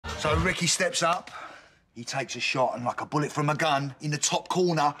So Ricky steps up, he takes a shot, and like a bullet from a gun, in the top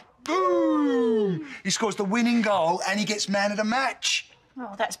corner, boom! He scores the winning goal and he gets man of the match.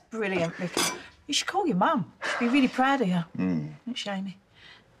 Oh, that's brilliant, Ricky. You should call your mum. She'd be really proud of you. Don't you, Amy?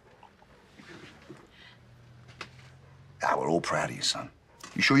 Ah, we're all proud of you, son.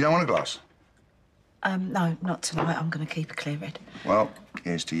 You sure you don't want a glass? No, not tonight. I'm going to keep a clear head. Well,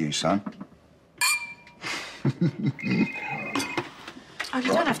 here's to you, son. Oh,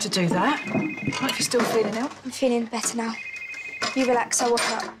 you don't have to do that. Not if you're still feeling ill. I'm feeling better now. You relax, I'll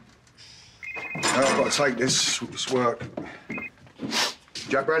walk up. No, I've got to take this work.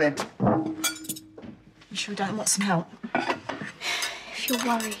 Jack Brennan. You sure you don't want some help? If you're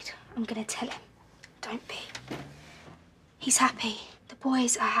worried, I'm going to tell him. Don't be. He's happy. The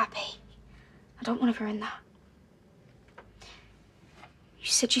boys are happy. I don't want to ruin that. You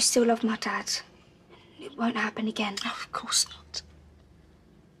said you still love my dad. It won't happen again. Oh, of course not.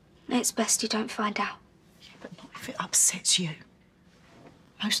 It's best you don't find out. Yeah, but not if it upsets you.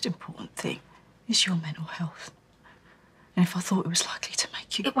 Most important thing is your mental health. And if I thought it was likely to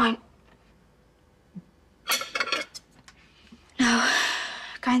make you... It won't. No.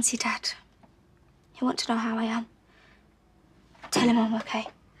 Go and see Dad. He'll want to know how I am. Tell him I'm okay.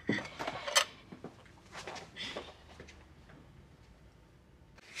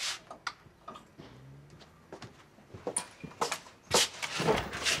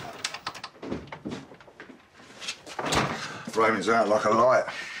 Raymond's out like a light.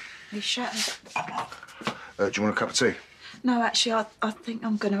 He's shattered. Do you want a cup of tea? No, actually, I think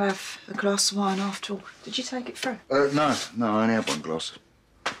I'm going to have a glass of wine after all. Did you take it through? No, I only had one glass.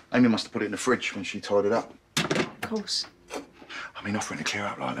 Amy must have put it in the fridge when she tied it up. Of course. I mean, offering to clear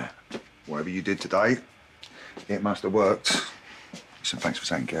up like that. Whatever you did today, it must have worked. Listen, thanks for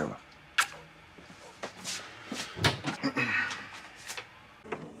taking care of her.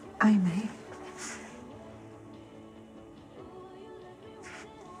 Amy.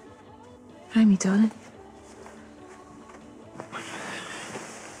 Amy, darling.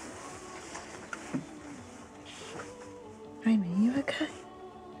 Amy, are you okay?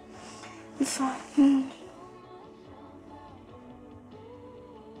 I'm fine.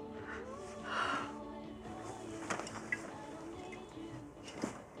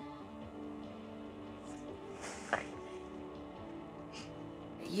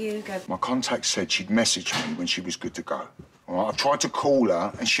 You go. My contact said she'd message me when she was good to go. All right, I've tried to call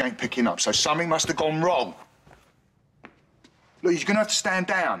her and she ain't picking up, so something must have gone wrong. Look, you're gonna have to stand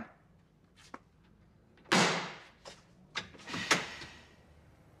down.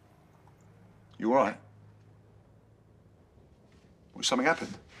 You all right? Well, something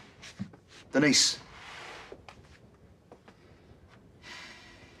happened? Denise?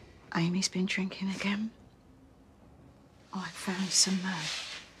 Amy's been drinking again. I found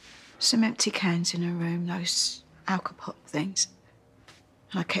some empty cans in her room, those alcohol things.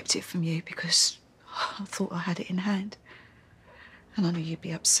 And I kept it from you because I thought I had it in hand. And I knew you'd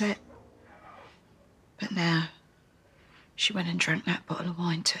be upset. But now, she went and drank that bottle of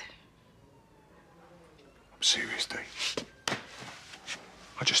wine too. I'm serious, Dee.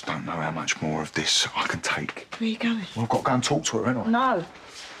 I just don't know how much more of this I can take. Where are you going? Well, I've got to go and talk to her, haven't I? No.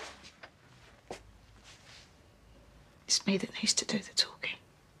 It's me that needs to do the talking.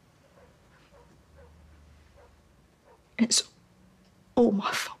 It's all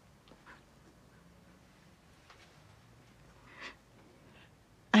my fault.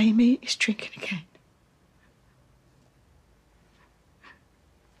 Amy is drinking again.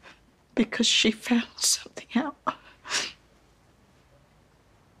 Because she found something out.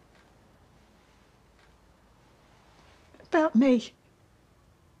 About me.